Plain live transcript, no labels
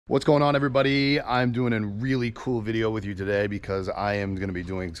What's going on, everybody? I'm doing a really cool video with you today because I am going to be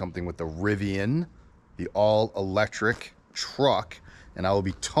doing something with the Rivian, the all-electric truck, and I will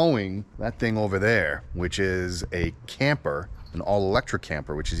be towing that thing over there, which is a camper, an all-electric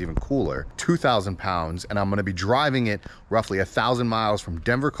camper, which is even cooler, 2,000 pounds, and I'm going to be driving it roughly 1,000 miles from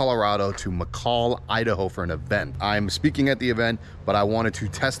Denver, Colorado to McCall, Idaho for an event. I'm speaking at the event, but I wanted to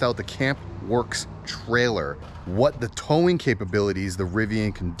test out the Camp Works trailer, what the towing capabilities the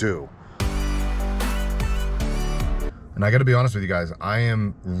Rivian can do. And I gotta be honest with you guys, I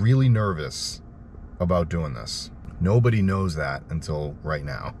am really nervous about doing this. Nobody knows that until right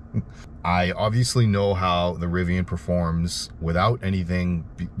now. I obviously know how the Rivian performs without anything,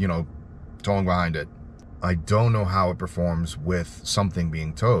 towing behind it. I don't know how it performs with something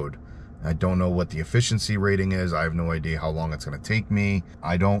being towed. I don't know what the efficiency rating is. I have no idea how long it's gonna take me.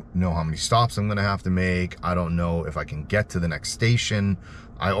 I don't know how many stops I'm gonna have to make. I don't know if I can get to the next station.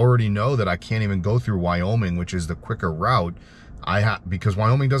 I already know that I can't even go through Wyoming, which is the quicker route. Because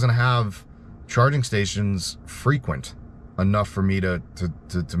Wyoming doesn't have charging stations frequent enough for me to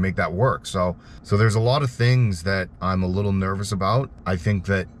make that work. So there's a lot of things that I'm a little nervous about. I think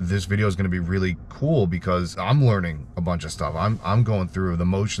that this video is going to be really cool because I'm learning a bunch of stuff. I'm going through the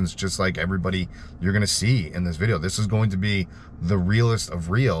motions just like everybody you're going to see in this video. This is going to be the realest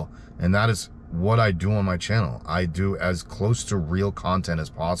of real, and that is what I do on my channel. I do as close to real content as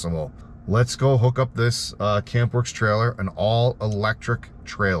possible. Let's go hook up this CampWorks trailer, an all-electric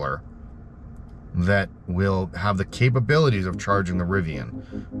trailer that will have the capabilities of charging the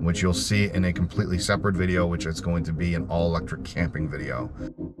Rivian, which you'll see in a completely separate video, which is going to be an all-electric camping video.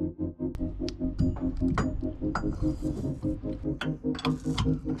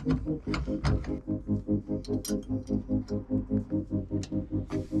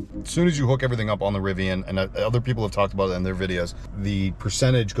 As soon as you hook everything up on the Rivian, and other people have talked about it in their videos, the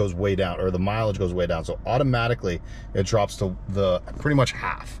percentage goes way down, or the mileage goes way down. So automatically it drops to pretty much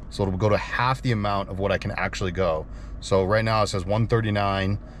half. So it'll go to half the amount of what I can actually go. So right now it says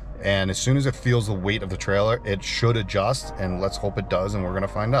 139, and as soon as it feels the weight of the trailer, it should adjust, and let's hope it does, and we're gonna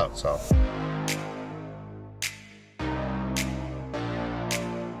find out. So.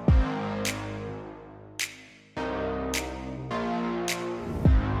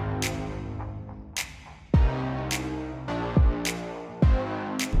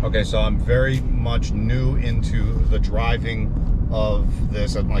 Okay, so I'm very much new into the driving of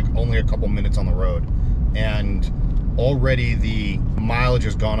this. I'm like only a couple minutes on the road, and already the mileage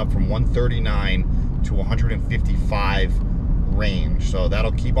has gone up from 139 to 155 range. So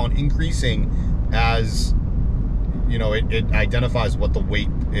that'll keep on increasing as it identifies what the weight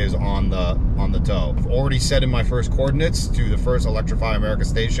is on the tow. I've already set in my first coordinates to the first Electrify America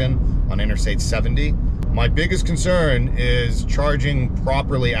station on Interstate 70. My biggest concern is charging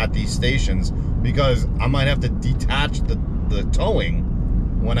properly at these stations, because I might have to detach the towing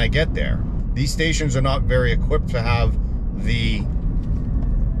when I get there. These stations are not very equipped to have the...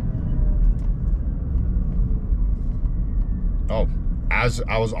 Oh, as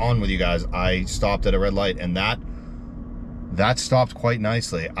I was on with you guys, I stopped at a red light, and that stopped quite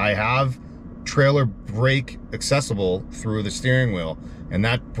nicely. I have trailer brake accessible through the steering wheel, and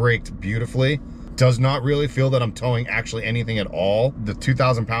that braked beautifully. Does not really feel that I'm towing actually anything at all. The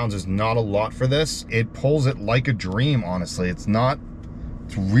 2,000 pounds is not a lot for this. It pulls it like a dream, honestly. It's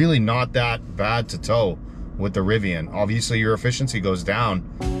really not that bad to tow with the Rivian. Obviously your efficiency goes down.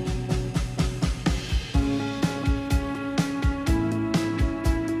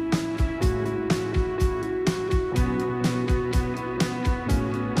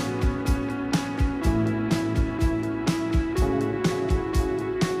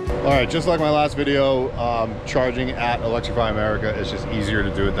 All right, just like my last video, charging at Electrify America, it's just easier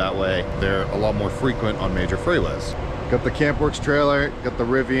to do it that way. They're a lot more frequent on major freeways. Got the CampWorks trailer, got the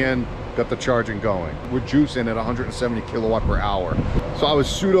Rivian, got the charging going. We're juicing at 170 kilowatt per hour. So I was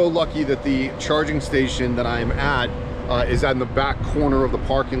pseudo lucky that the charging station that I'm at is in the back corner of the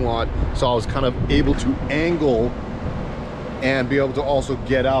parking lot. So I was kind of able to angle and be able to also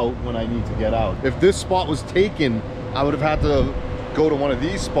get out when I need to get out. If this spot was taken, I would have had to go to one of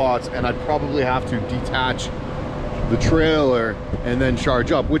these spots, and I'd probably have to detach the trailer and then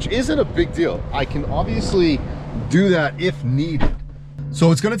charge up, which isn't a big deal. I can obviously do that if needed.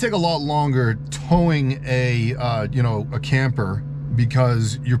 So it's gonna take a lot longer towing a camper,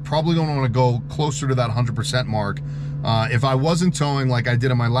 because you're probably gonna wanna go closer to that 100% mark. If I wasn't towing like I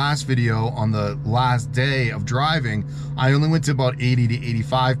did in my last video on the last day of driving, I only went to about 80 to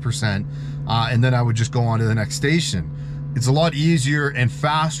 85%, and then I would just go on to the next station. It's a lot easier and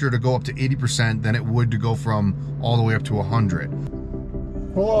faster to go up to 80% than it would to go from all the way up to 100.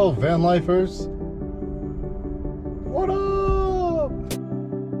 Hello, VanLifers. What up?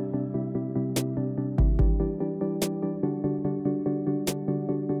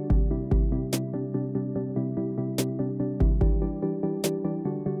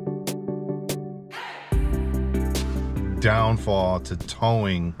 Downfall to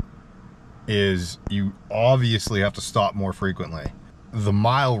towing is you obviously have to stop more frequently. The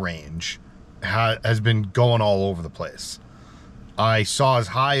mile range has been going all over the place. I saw as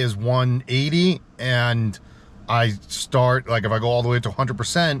high as 180, and I start, like, if I go all the way to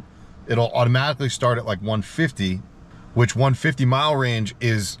 100%, it'll automatically start at like 150, which 150 mile range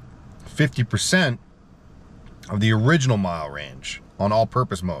is 50% of the original mile range on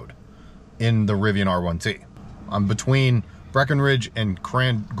all-purpose mode in the Rivian R1T. I'm between Breckenridge and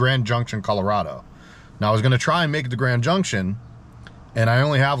Grand Junction, Colorado. Now I was gonna try and make it to Grand Junction, and I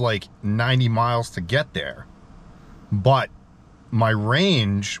only have like 90 miles to get there. But my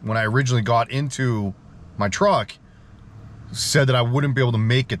range, when I originally got into my truck, said that I wouldn't be able to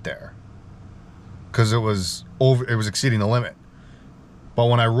make it there because it was exceeding the limit. But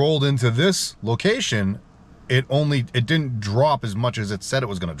when I rolled into this location, it didn't drop as much as it said it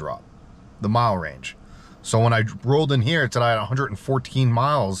was gonna drop, the mile range. So when I rolled in here, it said I had 114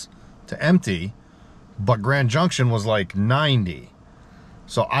 miles to empty, but Grand Junction was like 90.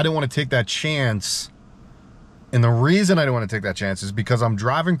 So I didn't want to take that chance. And the reason I didn't want to take that chance is because I'm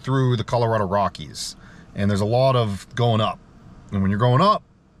driving through the Colorado Rockies, and there's a lot of going up. And when you're going up,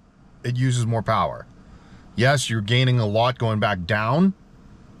 it uses more power. Yes, you're gaining a lot going back down,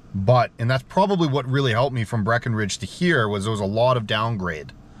 and that's probably what really helped me from Breckenridge to here, was there was a lot of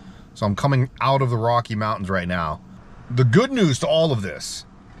downgrade. So I'm coming out of the Rocky Mountains right now. The good news to all of this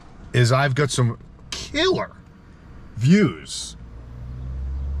is I've got some killer views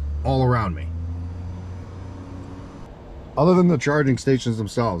all around me. Other than the charging stations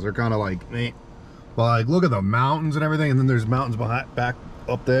themselves, they're kind of like, meh. But like, look at the mountains and everything, and then there's mountains back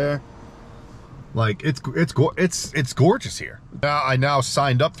up there. Like, it's gorgeous here. Now I now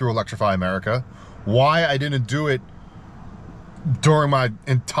signed up through Electrify America. Why I didn't do it during my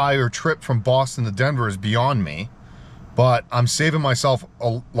entire trip from Boston to Denver is beyond me. But I'm saving myself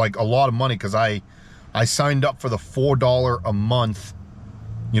a lot of money because I signed up for the $4 a month,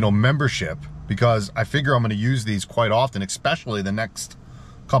 membership, because I figure I'm going to use these quite often, especially the next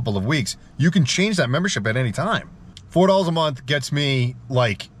couple of weeks. You can change that membership at any time. $4 a month gets me,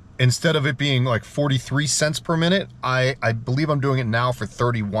 like, instead of it being like 43 cents per minute, I believe I'm doing it now for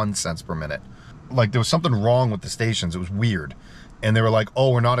 31 cents per minute. Like, there was something wrong with the stations. It was weird. And they were like,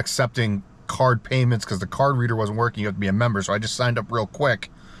 oh, we're not accepting card payments because the card reader wasn't working. You have to be a member. So I just signed up real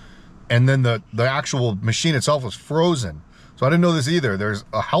quick. And then the actual machine itself was frozen. So I didn't know this either. There's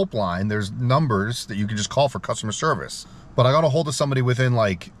a helpline. There's numbers that you can just call for customer service. But I got a hold of somebody within,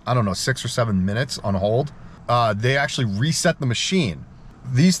 like, I don't know, 6 or 7 minutes on hold. They actually reset the machine.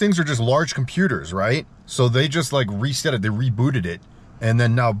 These things are just large computers, right? So they just like reset it. They rebooted it. And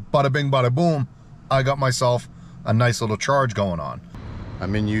then now, bada bing, bada boom, I got myself a nice little charge going on.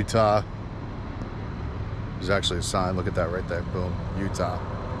 I'm in Utah. There's actually a sign. Look at that right there. Boom. Utah.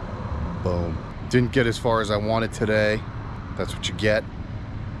 Boom. Didn't get as far as I wanted today. That's what you get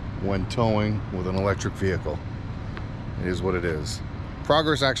when towing with an electric vehicle. It is what it is.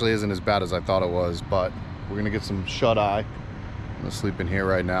 Progress actually isn't as bad as I thought it was, but we're gonna get some shut-eye. I'm gonna sleep in here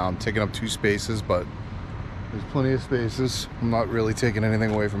right now. I'm taking up 2 spaces, but there's plenty of spaces. I'm not really taking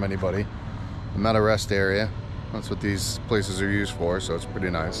anything away from anybody. I'm at a rest area. That's what these places are used for, so it's pretty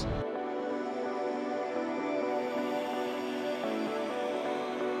nice.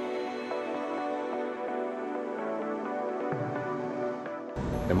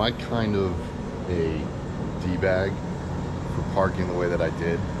 Am I kind of a D-bag for parking the way that I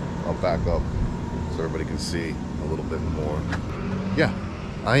did? I'll back up so everybody can see a little bit more. Yeah,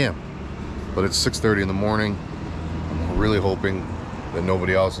 I am. But it's 6:30 in the morning. I'm really hoping that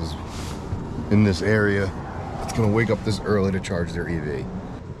nobody else is in this area that's gonna wake up this early to charge their EV.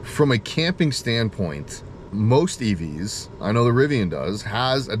 From a camping standpoint, most EVs, I know the Rivian does,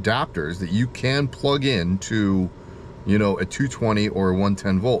 has adapters that you can plug in to, you know, a 220 or a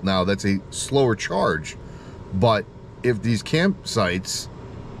 110 volt. Now that's a slower charge, but if these campsites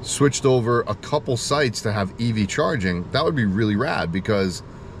switched over a couple sites to have EV charging, that would be really rad, because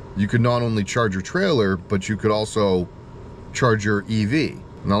you could not only charge your trailer, but you could also charge your EV.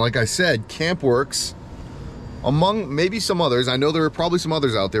 Now, like I said, CampWorks, among maybe some others, I know there are probably some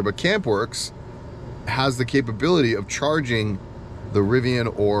others out there, but CampWorks has the capability of charging the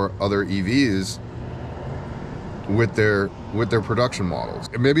Rivian or other EVs with their production models.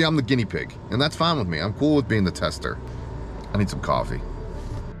 And maybe I'm the guinea pig, and that's fine with me. I'm cool with being the tester. I need some coffee.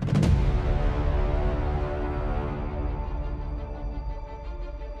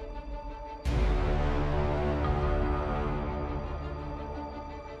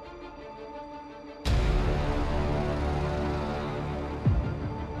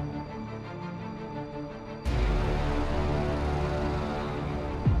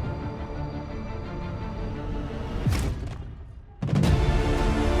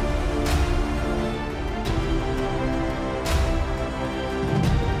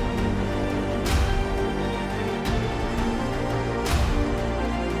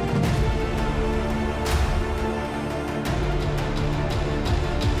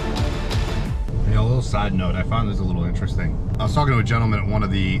 side note, I found this a little interesting. I was talking to a gentleman at one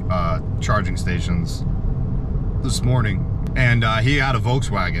of the charging stations this morning, and he had a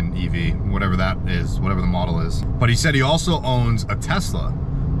Volkswagen EV, whatever that is, whatever the model is. But he said he also owns a Tesla.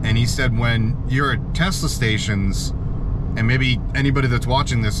 And he said when you're at Tesla stations, and maybe anybody that's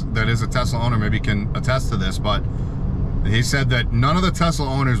watching this that is a Tesla owner maybe can attest to this, but he said that none of the Tesla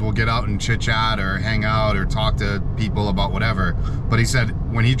owners will get out and chit chat or hang out or talk to people about whatever. But he said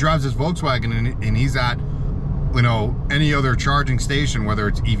when he drives his Volkswagen and he's at, you know, any other charging station, whether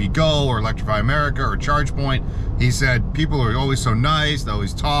it's EVgo or Electrify America or ChargePoint, he said people are always so nice, they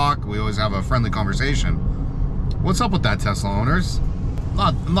always talk, we always have a friendly conversation. What's up with that, Tesla owners?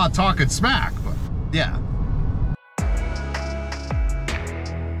 I'm not talking smack, but yeah.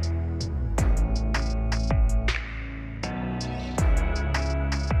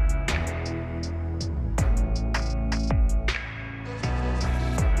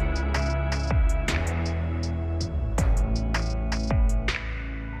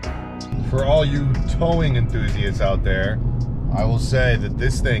 For all you towing enthusiasts out there, I will say that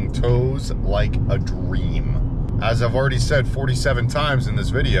this thing tows like a dream. As I've already said 47 times in this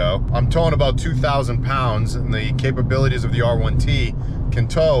video, I'm towing about 2,000 pounds, and the capabilities of the R1T can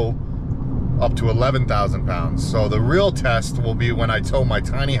tow up to 11,000 pounds. So the real test will be when I tow my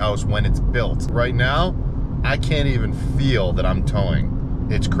tiny house when it's built. Right now, I can't even feel that I'm towing.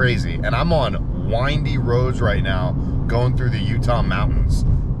 It's crazy. And I'm on windy roads right now, going through the Utah mountains,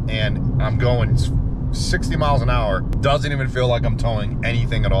 and I'm going 60 miles an hour. Doesn't even feel like I'm towing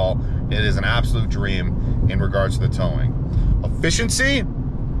anything at all. It is an absolute dream in regards to the towing. Efficiency,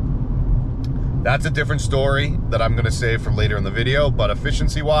 that's a different story that I'm gonna save for later in the video, but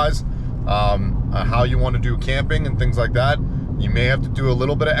efficiency wise, how you wanna do camping and things like that, you may have to do a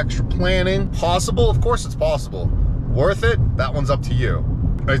little bit of extra planning. Possible? Of course it's possible. Worth it? That one's up to you.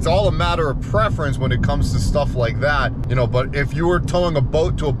 It's all a matter of preference when it comes to stuff like that, you know, but if you were towing a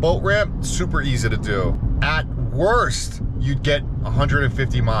boat to a boat ramp, super easy to do. At worst, you'd get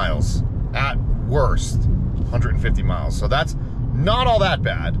 150 miles. At worst, 150 miles. So that's not all that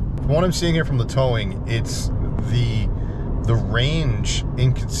bad. From what I'm seeing here from the towing, it's the range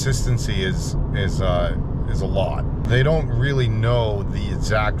inconsistency is a lot. They don't really know the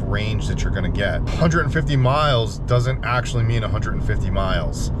exact range that you're gonna get. 150 miles doesn't actually mean 150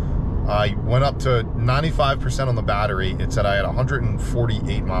 miles. I went up to 95% on the battery. It said I had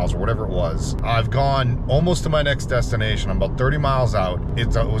 148 miles or whatever it was. I've gone almost to my next destination. I'm about 30 miles out. It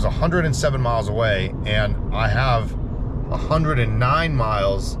was 107 miles away, and I have 109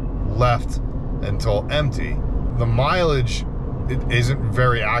 miles left until empty. The mileage, it isn't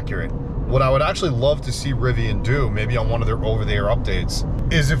very accurate. What I would actually love to see Rivian do, maybe on one of their over-the-air updates,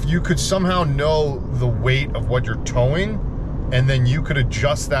 is if you could somehow know the weight of what you're towing, and then you could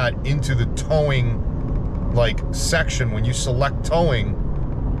adjust that into the towing like section when you select towing,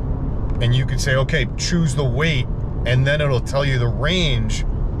 and you could say, okay, choose the weight, and then it'll tell you the range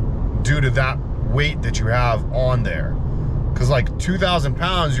due to that weight that you have on there. Because like 2,000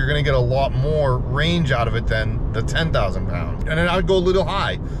 pounds, you're gonna get a lot more range out of it than the 10,000 pound. And then I would go a little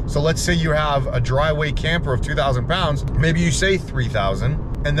high. So let's say you have a dry weight camper of 2,000 pounds, maybe you say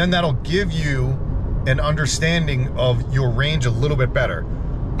 3,000, and then that'll give you an understanding of your range a little bit better.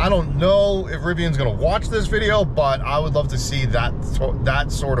 I don't know if Rivian's gonna watch this video, but I would love to see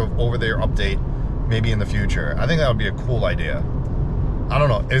that sort of over-the-air update maybe in the future. I think that would be a cool idea. I don't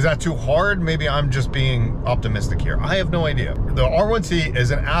know, is that too hard? Maybe I'm just being optimistic here. I have no idea. The R1T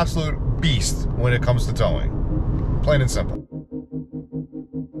is an absolute beast when it comes to towing. Plain and simple.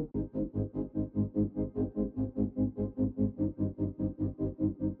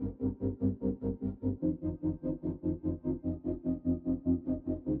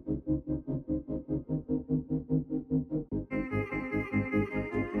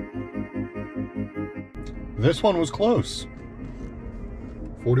 This one was close.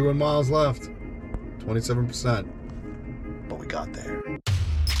 41 miles left, 27%, but we got there.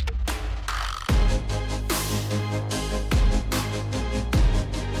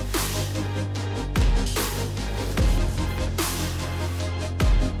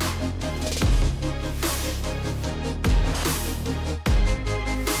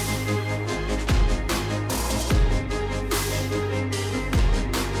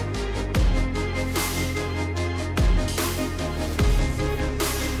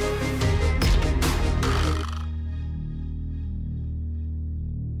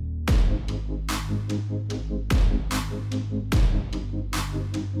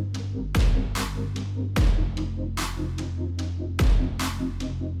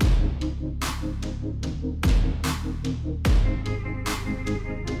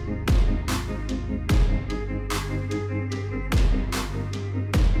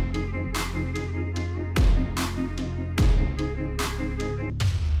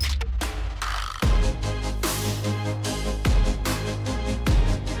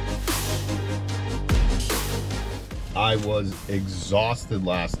 I was exhausted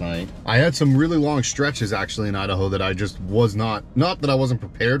last night. I had some really long stretches actually in Idaho that I just was not that I wasn't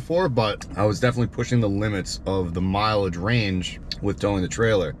prepared for, but I was definitely pushing the limits of the mileage range with towing the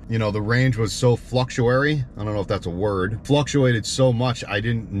trailer. You know, the range was so fluctuary, I don't know if that's a word, fluctuated so much I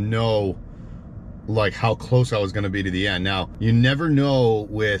didn't know like how close I was going to be to the end. Now, you never know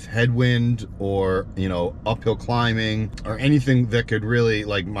with headwind or, you know, uphill climbing or anything that could really,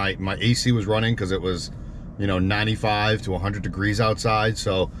 like my AC was running because it was, you know, 95 to 100 degrees outside.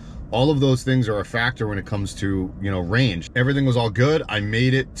 So all of those things are a factor when it comes to, you know, range. Everything was all good. I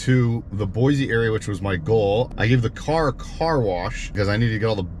made it to the Boise area, which was my goal. I gave the car a car wash because I needed to get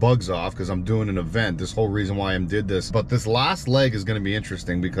all the bugs off because I'm doing an event. This whole reason why I did this. But this last leg is going to be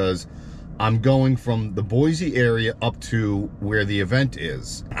interesting because I'm going from the Boise area up to where the event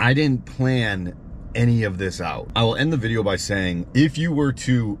is. I didn't plan any of this out. I will end the video by saying, if you were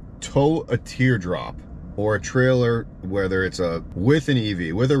to tow a teardrop or a trailer, whether it's with an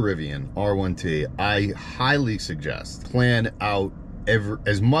EV, with a Rivian R1T, I highly suggest plan out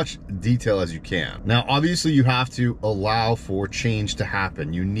as much detail as you can. Now, obviously you have to allow for change to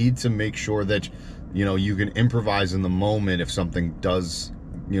happen. You need to make sure that, you know, you can improvise in the moment if something does,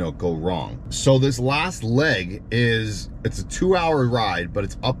 you know, go wrong. So this last leg it's a 2-hour ride, but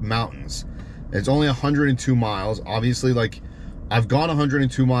it's up mountains. It's only 102 miles. Obviously, like, I've gone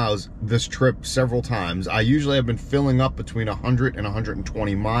 102 miles this trip several times. I usually have been filling up between 100 and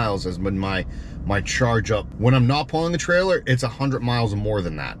 120 miles has been my charge up. When I'm not pulling the trailer, it's 100 miles or more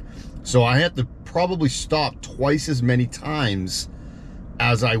than that. So I have to probably stop twice as many times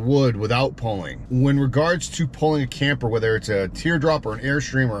as I would without pulling. When regards to pulling a camper, whether it's a teardrop or an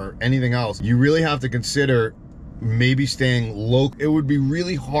Airstream or anything else, you really have to consider maybe staying low. It would be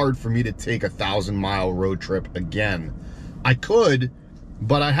really hard for me to take a 1,000-mile road trip again. I could,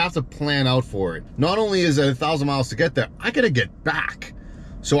 but I have to plan out for it. Not only is it 1,000 miles to get there, I gotta get back.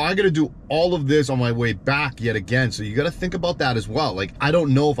 So I gotta do all of this on my way back yet again. So you gotta think about that as well. Like, I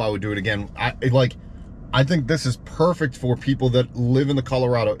don't know if I would do it again. I think this is perfect for people that live in the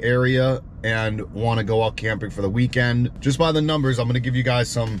Colorado area and want to go out camping for the weekend. Just by the numbers, I'm going to give you guys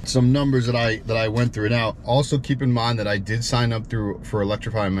some numbers that I went through. Now, also keep in mind that I did sign up for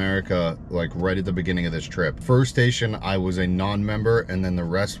Electrify America, like right at the beginning of this trip. First station, I was a non-member, and then the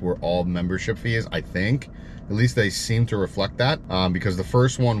rest were all membership fees, I think. At least they seem to reflect that, because the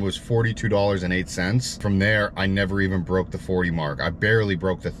first one was $42.08. From there, I never even broke the 40 mark. I barely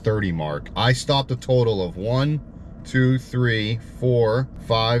broke the 30 mark. I stopped a total of 1, 2, 3, 4,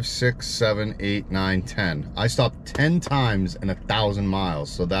 5, 6, 7, 8, 9, 10. I stopped 10 times in 1,000 miles.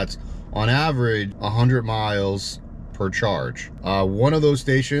 So that's on average 100 miles per charge. One of those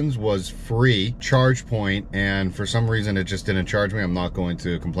stations was free charge point, and for some reason it just didn't charge me. I'm not going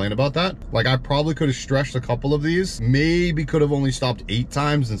to complain about that. Like, I probably could have stretched a couple of these, maybe could have only stopped 8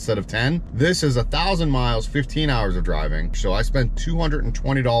 times instead of 10. This is 1,000 miles, 15 hours of driving, so I spent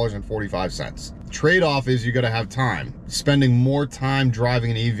 $220.45. Trade-off is you got to have time, spending more time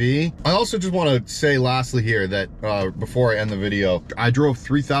driving an EV. I also just want to say lastly here that before I end the video, I drove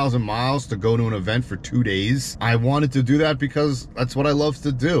 3,000 miles to go to an event for 2 days. I wanted to do that because that's what I love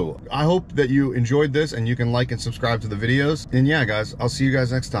to do. I hope that you enjoyed this and you can like and subscribe to the videos. And yeah, guys, I'll see you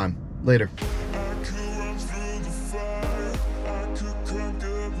guys next time. Later.